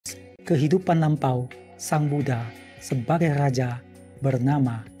kehidupan lampau Sang Buddha sebagai raja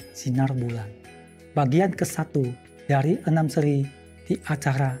bernama Sinar Bulan. Bagian ke-1 dari 6 seri di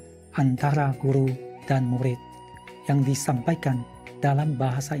acara antara guru dan murid yang disampaikan dalam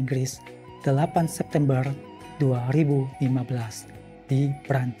bahasa Inggris 8 September 2015 di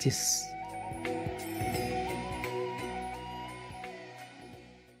Prancis.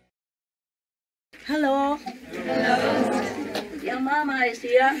 Hello. Hello. Your mama is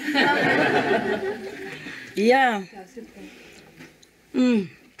here. Yeah.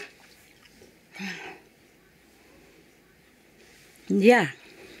 Yeah.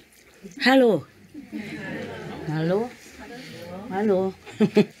 Hello. Hello. Hello.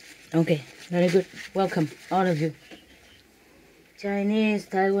 Okay, very good. Welcome, all of you.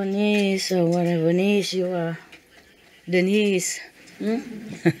 Chinese, Taiwanese, or whatever niece you are. Denise.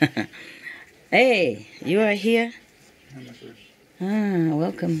 Hey, you are here?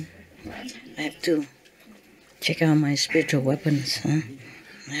 Welcome. I have to check out my spiritual weapons. Huh?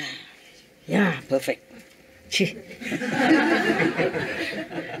 Yeah, perfect.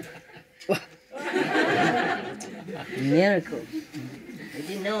 Miracle. You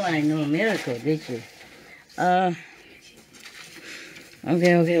didn't know I know a miracle, did you?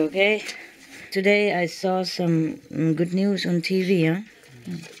 Okay. Today I saw some good news on TV, huh?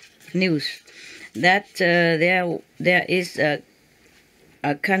 News that there is a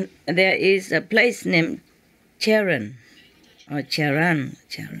place named Charan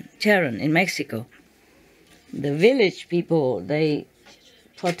in Mexico. The village people, they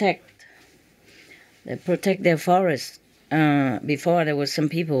protect their forest. Before there was some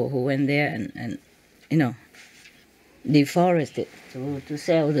people who went there and deforested to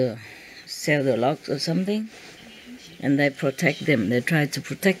sell the logs or something, and they protect them. They try to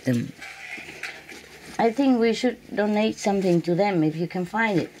protect them. I think we should donate something to them if you can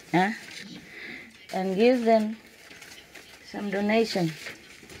find it, huh? And give them some donation.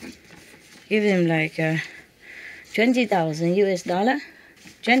 Give them like $20,000 US.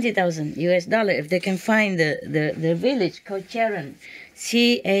 $20,000 US if they can find the village called Charan,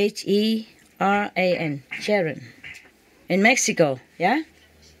 Cheran, Charan, in Mexico. Yeah.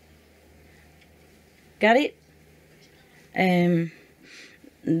 Got it?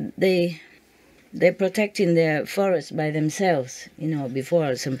 They're protecting their forest by themselves.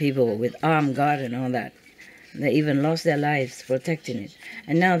 Before some people with armed guard and all that, they even lost their lives protecting it.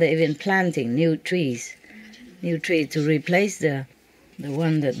 And now they're even planting new trees to replace the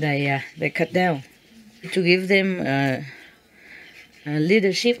one that they cut down. To give them a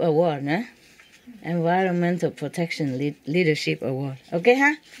leadership award, huh? Environmental Protection Leadership Award. Okay,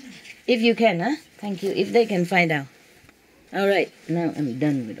 huh? If you can, huh? Thank you. If they can find out. All right, now I'm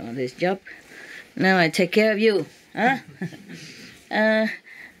done with all this job. Now I take care of you, huh?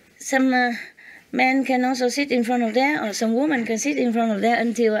 Some men can also sit in front of there, or some woman can sit in front of there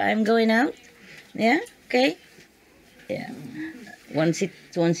until I'm going out. Yeah, okay? Yeah. One sit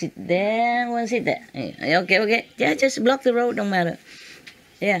there, one sit there. Yeah, okay. Yeah, just block the road, don't matter.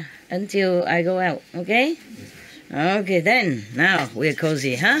 Yeah, until I go out, okay? Okay, then. Now we're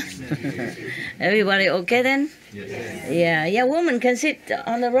cozy, huh? Everybody okay then? Yes. Yeah, woman can sit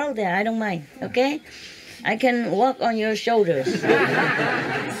on the road there. I don't mind, okay? I can walk on your shoulders.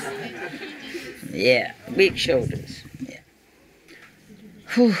 Yeah, big shoulders. Yeah.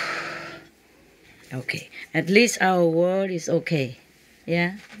 Whew. Okay, at least our world is okay.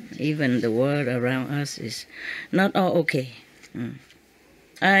 Yeah, even the world around us is not all okay.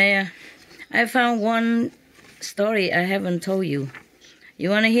 I found one story I haven't told you. You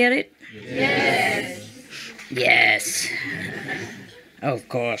want to hear it? Yes. Yes. Of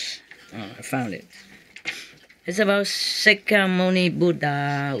course. I found it. It's about Shakyamuni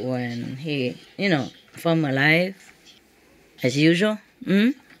Buddha when he, former life, as usual.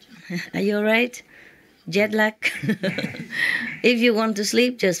 Are you all right? Jet lag? If you want to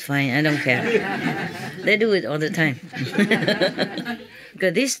sleep, just fine. I don't care. They do it all the time.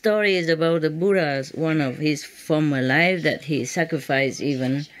 Because this story is about the Buddha's one of his former life that he sacrificed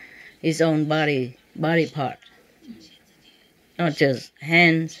even his own body part. Not just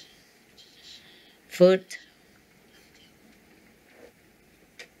hands, foot,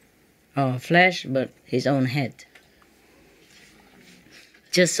 or flesh, but his own head.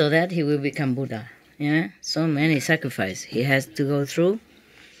 Just so that he will become Buddha. Yeah, so many sacrifices he has to go through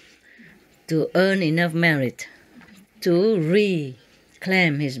to earn enough merit to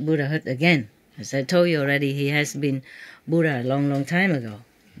reclaim his Buddhahood again. As I told you already, he has been Buddha a long time ago.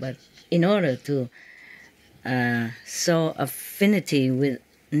 But in order to show affinity with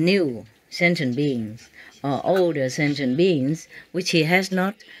new sentient beings or older sentient beings, which he has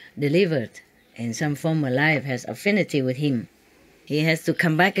not delivered in some former life, has affinity with him. He has to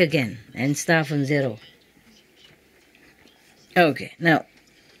come back again and start from zero. Okay, now,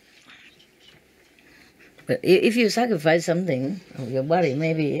 but if you sacrifice something of your body,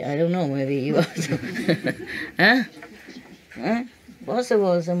 maybe, I don't know, maybe you also... Huh? Huh?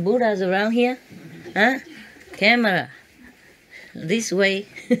 Possible, some Buddhas around here? Huh? Camera. This way.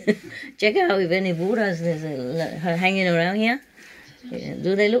 Check out if any Buddhas are hanging around here.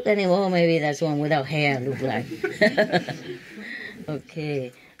 Do they look anymore? Maybe that's one without hair look like.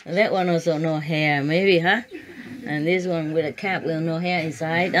 Okay. That one also no hair, maybe, huh? And this one with a cap with no hair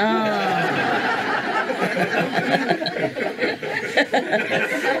inside. Oh!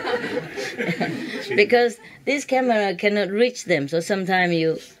 Because this camera cannot reach them, so sometimes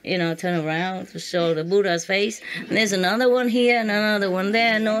you turn around to show the Buddha's face. And there's another one here and another one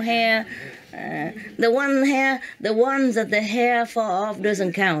there, no hair. The ones that the hair fall off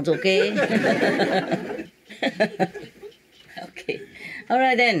doesn't count, okay? Okay. All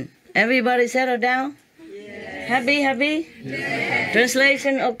right then. Everybody settle down? Yes. Happy? Yes.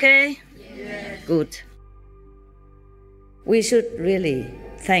 Translation okay? Yes. Good. We should really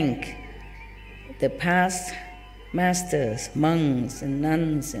thank the past masters, monks and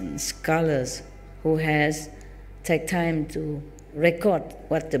nuns and scholars who has taken time to record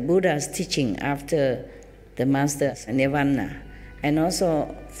what the Buddha is teaching after the master's nirvana, and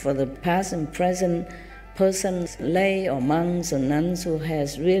also for the past and present persons, lay or monks or nuns who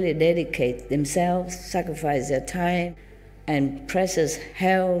has really dedicated themselves, sacrificed their time and precious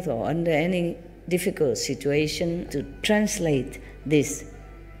health or under any difficult situation to translate this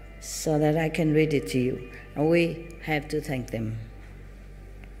so that I can read it to you. And we have to thank them.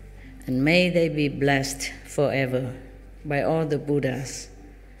 And may they be blessed forever by all the Buddhas,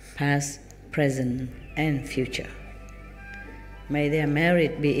 past, present, and future. May their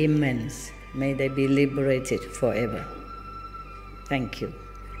merit be immense. May they be liberated forever. Thank you.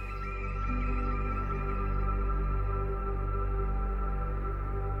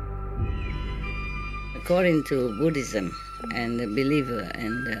 According to Buddhism and the believer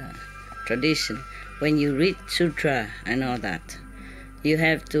and the tradition, when you read sutra and all that, you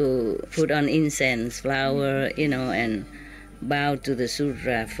have to put on incense, flower, and bow to the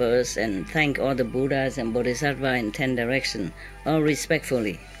sutra first and thank all the Buddhas and Bodhisattvas in 10 directions, all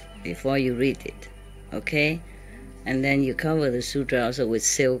respectfully, before you read it, okay? And then you cover the sutra also with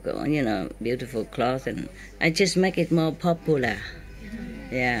silk or, beautiful cloth, and I just make it more popular.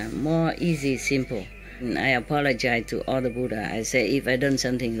 Yeah, more easy, simple. And I apologize to all the Buddha. I say if I done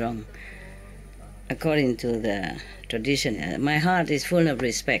something wrong, according to the tradition, my heart is full of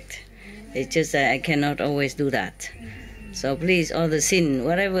respect. It's just that I cannot always do that. So please, all the sin,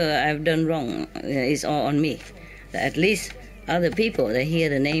 whatever I've done wrong, is all on me. At least other people, they hear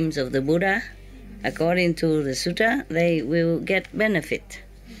the names of the Buddha, according to the sutta, they will get benefit.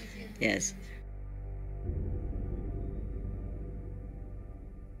 Yes.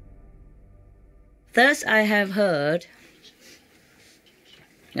 Thus I have heard,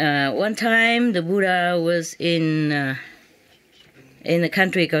 one time the Buddha was in a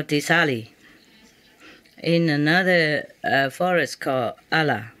country called Tisali, in another forest called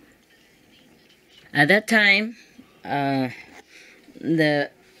Ala. At that time, the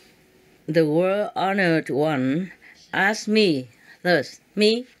world-honored one asked me, thus,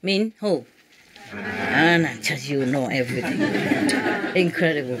 me mean who? And just you know everything.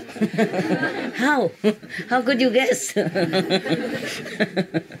 Incredible. How? How could you guess?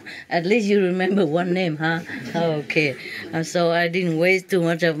 At least you remember one name, huh? Oh, okay. So I didn't waste too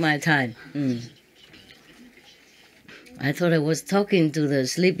much of my time. I thought I was talking to the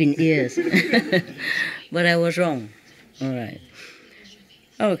sleeping ears, but I was wrong. All right.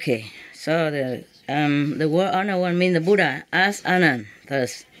 Okay. So the word honor one means the Buddha asked Anand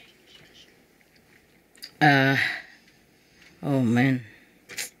thus. Oh man,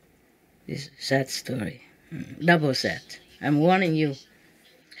 this is a sad story. Double sad. I'm warning you.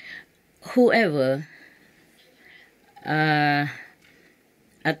 Whoever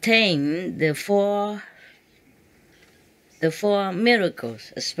attain the four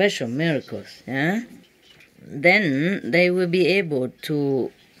miracles, special miracles, yeah, then they will be able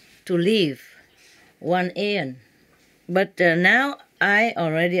to live one aeon. But now I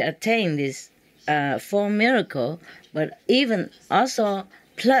already attained this 4 miracle, but even also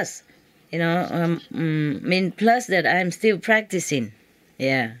plus, mean plus that I'm still practicing,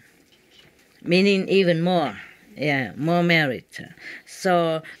 yeah, meaning even more, yeah, more merit.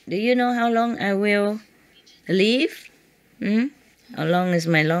 So, do you know how long I will live? How long is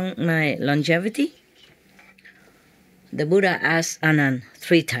my longevity? the Buddha asked Anand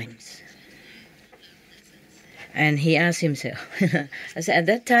 3 times. And he asked himself, I said, at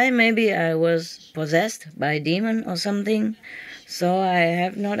that time maybe I was possessed by a demon or something, so I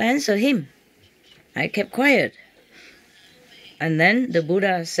have not answered him. I kept quiet. And then the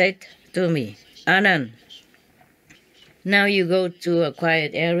Buddha said to me, Anand, now you go to a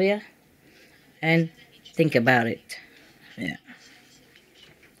quiet area and think about it. Yeah.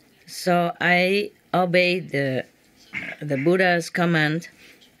 So I obeyed the Buddha's command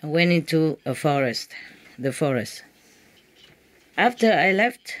and went into the forest. After I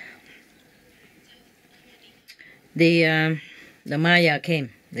left, the Maya came,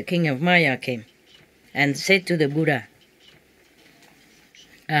 the king of Maya came, and said to the Buddha,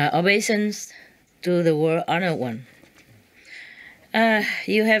 obeisance to the world honored one.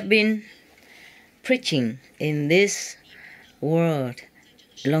 You have been preaching in this world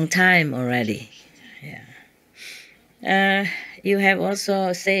a long time already. Yeah. You have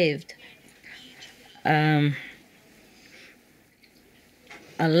also saved a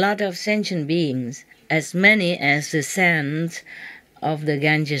lot of sentient beings, as many as the sands of the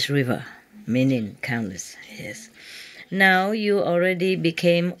Ganges River, meaning countless. Yes. Now you already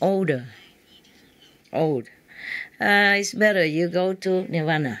became old. It's better you go to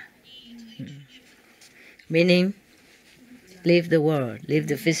Nirvana, meaning leave the world, leave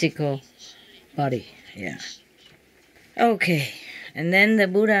the physical body. Yeah. Okay, and then the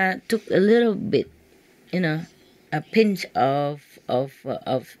Buddha took a little bit, a pinch of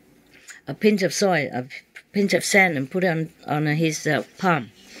a pinch of soil, a pinch of sand, and put it on his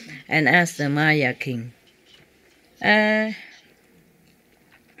palm, and asked the Maya king,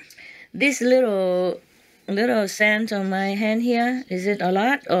 this little sand on my hand here, is it a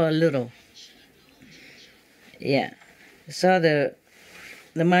lot or a little? Yeah. So the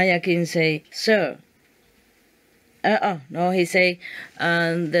Maya king say, sir. No, he say,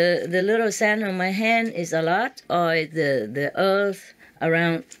 the little sand on my hand is a lot, or the earth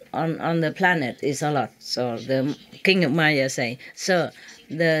around on the planet is a lot. So the king of Maya say, sir,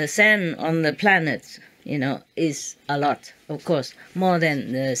 the sand on the planet, is a lot, of course, more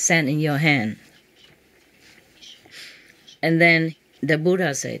than the sand in your hand. And then the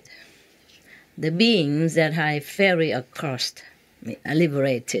Buddha said, the beings that I ferry across,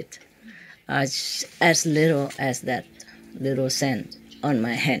 liberated, are as little as that little sand on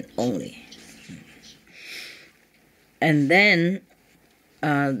my hand only. And then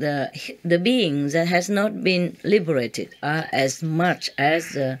the beings that has not been liberated are as much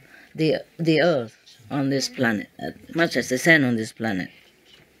as the earth on this planet, as much as the sand on this planet.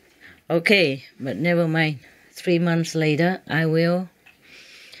 Okay, but never mind. 3 months later, I will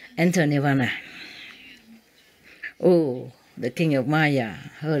enter Nirvana. Oh, the king of Maya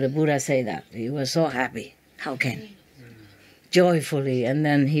heard the Buddha say that. He was so happy. How can? Joyfully, and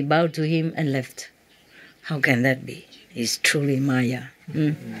then he bowed to him and left. How can that be? He's truly Maya.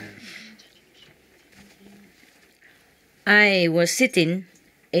 I was sitting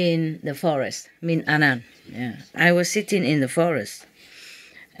in the forest, Anand. Yeah. I was sitting in the forest,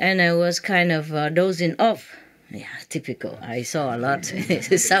 and I was kind of dozing off. Yeah, typical. I saw a lot.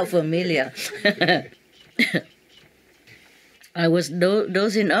 It's so familiar. I was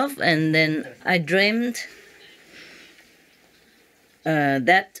dozing off, and then I dreamed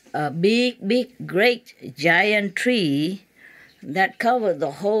that a big, great, giant tree that covered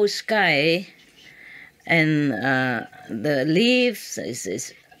the whole sky, and the leaves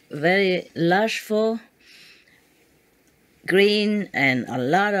is very lushful, green, and a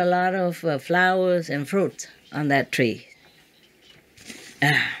lot of flowers and fruit on that tree.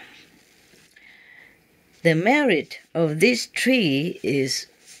 The merit of this tree is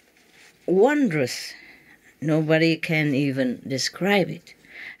wondrous. Nobody can even describe it.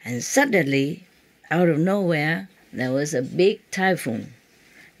 And suddenly, out of nowhere, there was a big typhoon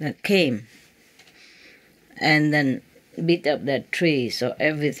that came and then beat up that tree, so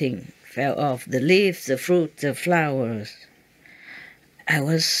everything fell off. The leaves, the fruit, the flowers. I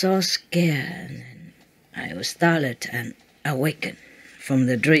was so scared. I was startled and awakened from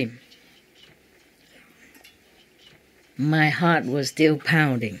the dream. My heart was still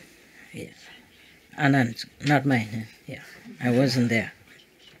pounding. Yeah. Anand, not mine. Yeah, I wasn't there.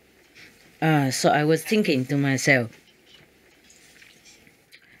 So I was thinking to myself,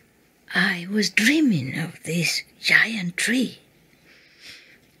 I was dreaming of this giant tree.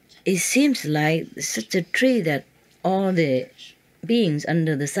 It seems like such a tree that all the beings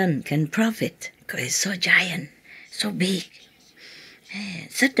under the sun can profit, because it's so giant, so big. And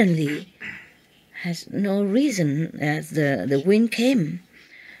suddenly, has no reason, as the wind came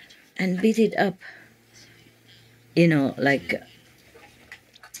and beat it up. you know, like,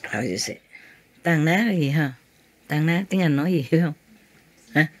 how do you say, tàn ná là gì hả? Tàn ná tiếng Anh nói gì hiểu không?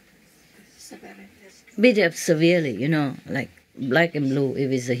 Hả? Bit of severely, you know, like black and blue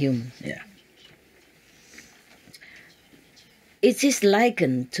if it's a human. Yeah. It is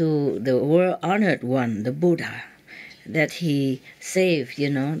likened to the world-honored one, the Buddha, that he saved, you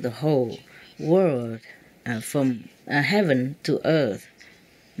know, the whole world from heaven to earth.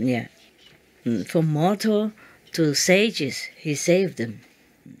 Yeah. From mortal to sages, he saved them.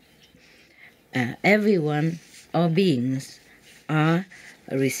 Everyone, all beings, are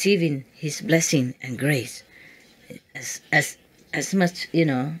receiving his blessing and grace as much, you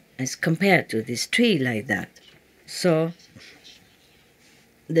know, as compared to this tree like that. So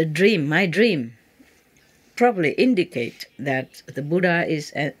the dream, my dream, probably indicate that the Buddha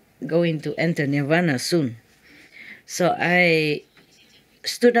is going to enter nirvana soon. So I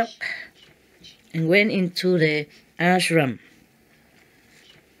stood up and went into the ashram.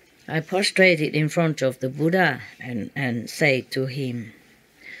 I prostrated in front of the Buddha and said to him,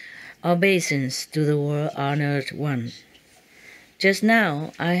 "Obeisance to the world-honored one. Just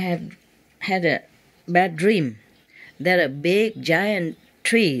now I have had a bad dream that a big giant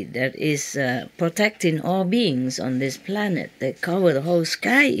tree that is protecting all beings on this planet, that cover the whole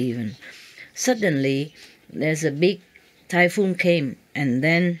sky even. Suddenly there's a big typhoon came and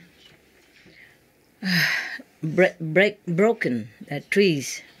then broken that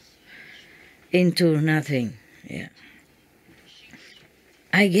trees into nothing." Yeah.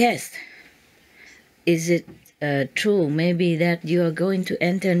 I guess, is it true maybe that you are going to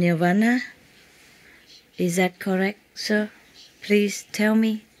enter nirvana? Is that correct, sir? Please tell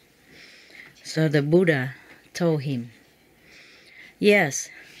me. So the Buddha told him, "Yes,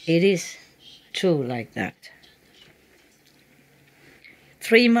 it is true like that."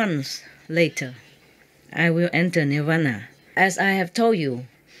 3 months later, I will enter nirvana. As I have told you,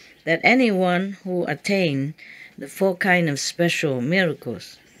 that anyone who attained the 4 kinds of special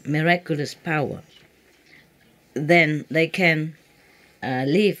miracles, miraculous power, then they can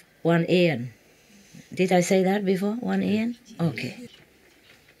live 1 eon. Did I say that before? 1 eon? Okay.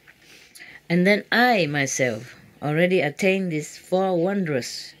 And then I myself already attained this 4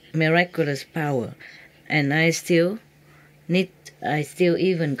 wondrous, miraculous power, and I still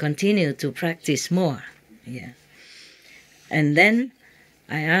even continue to practice more. Yeah. And then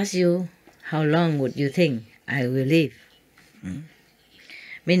I ask you, how long would you think I will live? I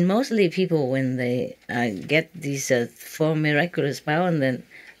mean, mostly people, when they get these 4 miraculous power, and then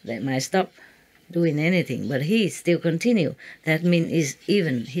they might stop doing anything. But he still continue. That means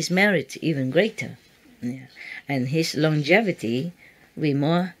his merit even greater. Yeah. And his longevity will be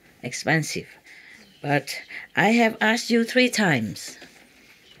more expansive. But I have asked you 3 times,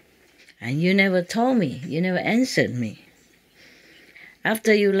 and you never told me, you never answered me.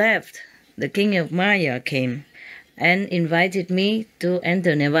 After you left, the king of Maya came and invited me to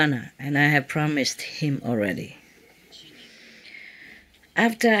enter nirvana, and I have promised him already.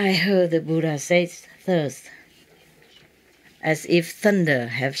 After I heard the Buddha say thus, as if thunder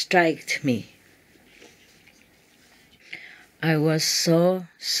have struck me, I was so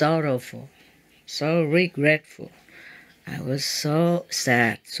sorrowful, so regretful. I was so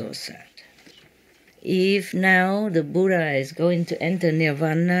sad, so sad. If now the Buddha is going to enter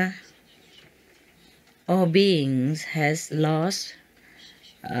nirvana, all beings has lost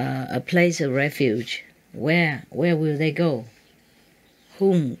a place of refuge. Where will they go?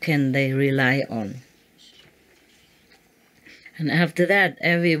 Whom can they rely on? And after that,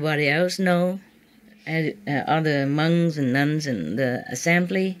 everybody else know, other monks and nuns in the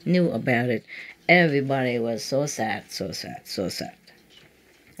assembly knew about it. Everybody was so sad, so sad, so sad.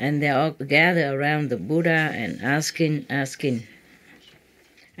 And they all gathered around the Buddha and asking.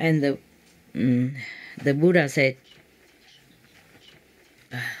 And the Buddha said,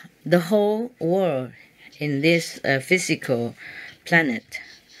 the whole world in this physical planet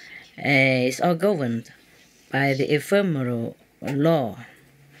is all governed by the ephemeral law.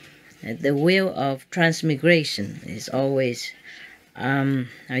 The wheel of transmigration is always,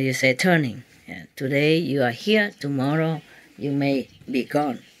 turning. Today you are here, tomorrow you may be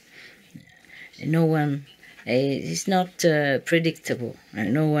gone. No one, it's not predictable,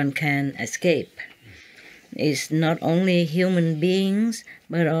 and no one can escape. It's not only human beings,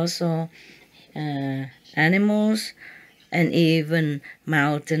 but also animals, and even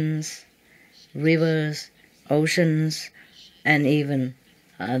mountains, rivers, oceans, and even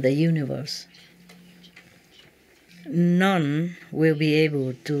the universe. None will be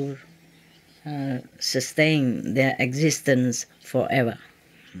able to sustain their existence forever.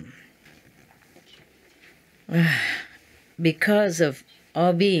 because of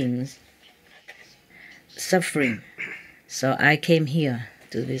all beings suffering, so I came here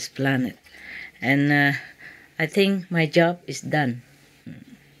to this planet, and I think my job is done.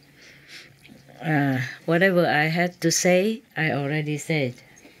 Whatever I had to say, I already said.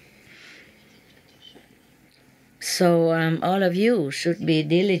 So all of you should be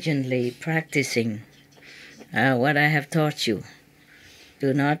diligently practicing what I have taught you.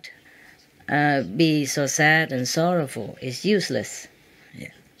 Do not be so sad and sorrowful. It's useless.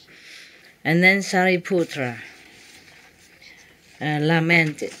 Yeah. And then Sariputra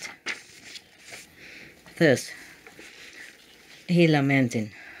lamented. First, he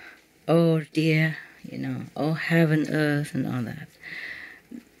lamented, oh dear, oh heaven, earth, and all that.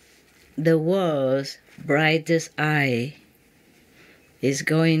 The world's brightest eye is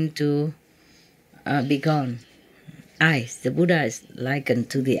going to be gone. Eyes. The Buddha is likened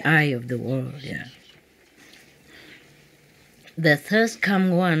to the eye of the world. Yeah. The thirst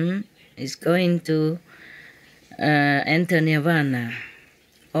come one is going to enter nirvana.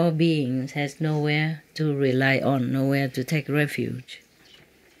 All beings has nowhere to rely on, nowhere to take refuge.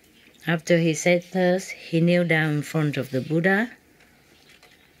 After he said thus, he knelt down in front of the Buddha,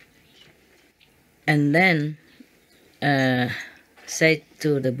 and then said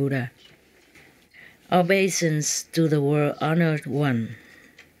to the Buddha, obeisance to the world-honored one.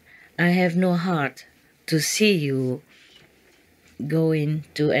 I have no heart to see you going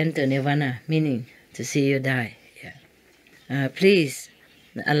to enter nirvana, meaning to see you die. Yeah. Please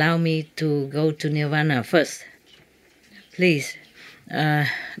allow me to go to nirvana first. Please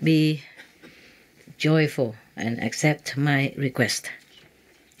be joyful and accept my request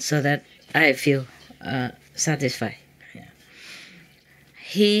so that I feel satisfied. Yeah.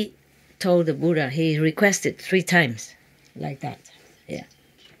 He told the Buddha, he requested 3 times like that. Yeah.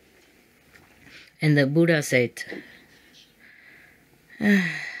 And the Buddha said,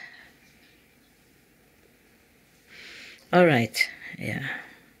 all right, yeah.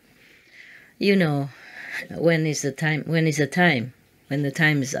 When is the time? When the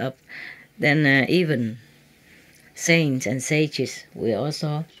time is up, then even saints and sages will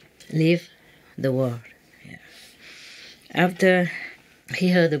also leave the world. Yeah. After he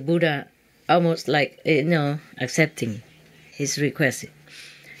heard the Buddha almost like, accepting his request,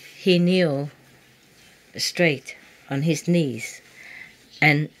 he knelt straight on his knees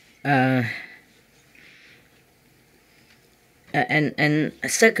and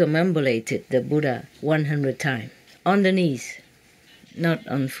circumambulated the Buddha 100 times on the knees, not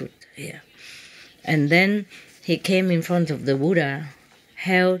on foot. Yeah. And then he came in front of the Buddha,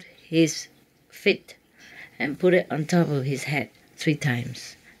 held his feet, and put it on top of his head 3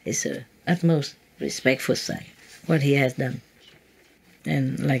 times. It's the utmost respectful sign, what he has done.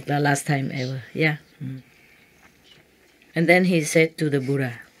 And like the last time ever, yeah. And then he said to the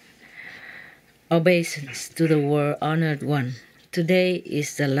Buddha, obeisance to the world-honored one. Today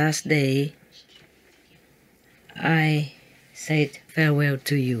is the last day I said farewell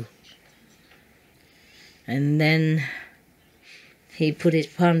to you. And then he put his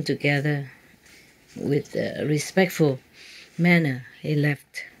palm together with a respectful manner. He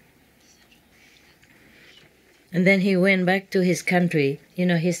left. And then he went back to his country,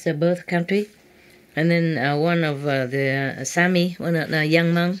 his birth country. And then one of the Sami, one of the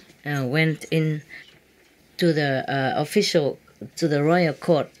young monk, went in to the official, to the royal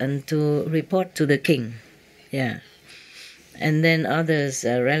court, and to report to the king. Yeah. And then others,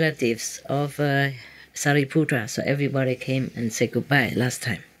 relatives of Sariputra, so everybody came and said goodbye last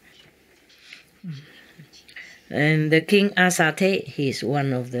time. And the king Asate, he's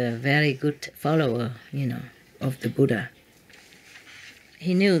one of the very good follower, of the Buddha.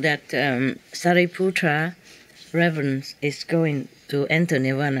 He knew that Sariputra reverence is going to enter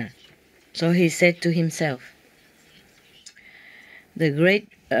nirvana. So he said to himself, the great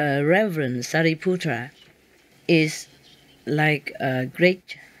Reverend Sariputra is like a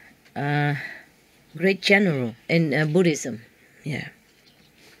great general in Buddhism. Yeah.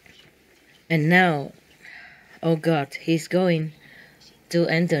 And now, oh God, he's going to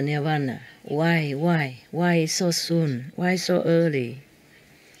enter nirvana. Why so soon? Why so early?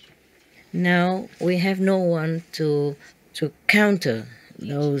 Now we have no one to counter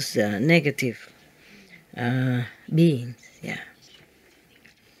those negative beings. Yeah.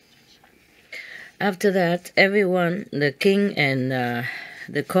 After that, everyone, the king and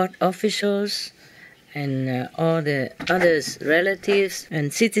the court officials and all the others, relatives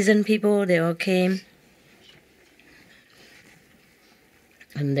and citizen people, they all came.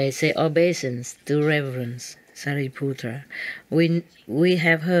 And they say obeisance to reverence Sariputra. We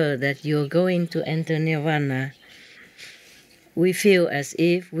have heard that you're going to enter nirvana. We feel as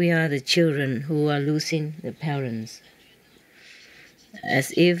if we are the children who are losing the parents,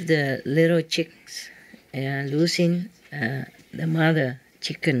 as if the little chicks are losing the mother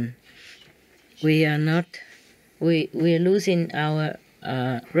chicken. We are not. We are losing our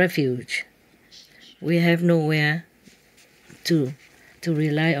refuge. We have nowhere to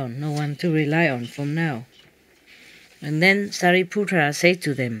rely on, no one to rely on from now. And then Sariputra said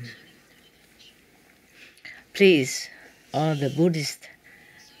to them, please, all the Buddha's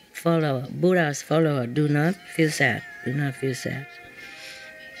follower, do not feel sad, do not feel sad.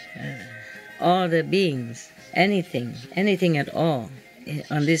 All the beings, anything at all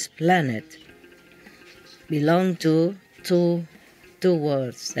on this planet belong to two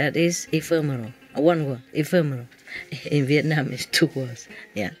words, that is ephemeral. One word, ephemeral. In Vietnam, it's 2 words.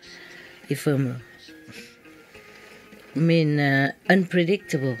 Yeah, ephemeral. I mean,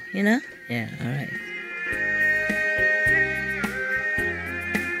 unpredictable, you know? Yeah, all right.